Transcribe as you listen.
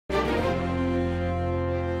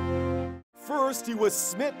First he was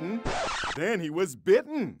smitten, then he was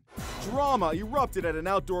bitten. Drama erupted at an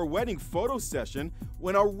outdoor wedding photo session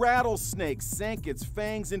when a rattlesnake sank its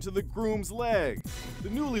fangs into the groom's leg. The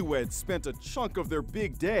newlyweds spent a chunk of their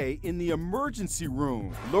big day in the emergency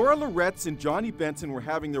room. Laura Loretz and Johnny Benson were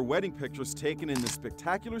having their wedding pictures taken in the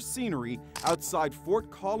spectacular scenery outside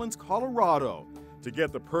Fort Collins, Colorado. To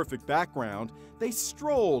get the perfect background, they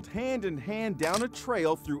strolled hand in hand down a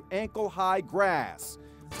trail through ankle-high grass.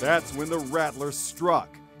 That's when the rattler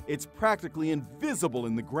struck. It's practically invisible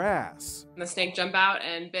in the grass. The snake jumped out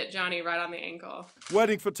and bit Johnny right on the ankle.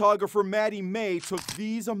 Wedding photographer Maddie Mae took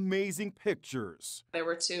these amazing pictures. There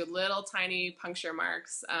were two little tiny puncture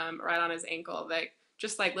marks right on his ankle, that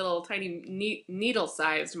just like little tiny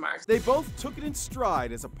needle-sized marks. They both took it in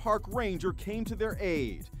stride as a park ranger came to their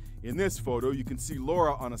aid. In this photo, you can see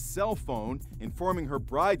Laura on a cell phone informing her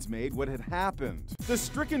bridesmaid what had happened. The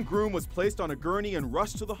stricken groom was placed on a gurney and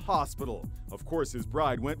rushed to the hospital. Of course, his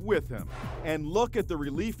bride went with him. And look at the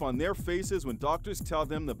relief on their faces when doctors tell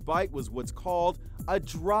them the bite was what's called a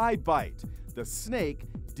dry bite. The snake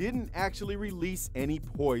didn't actually release any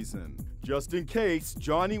poison. Just in case,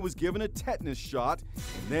 Johnny was given a tetanus shot,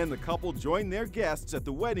 and then the couple joined their guests at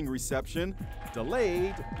the wedding reception,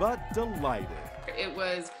 delayed but delighted. It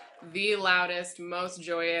was the loudest, most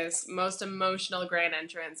joyous, most emotional grand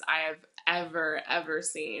entrance I have ever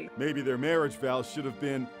seen. Maybe their marriage vows should have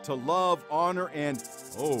been to love, honor, and,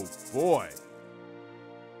 oh boy,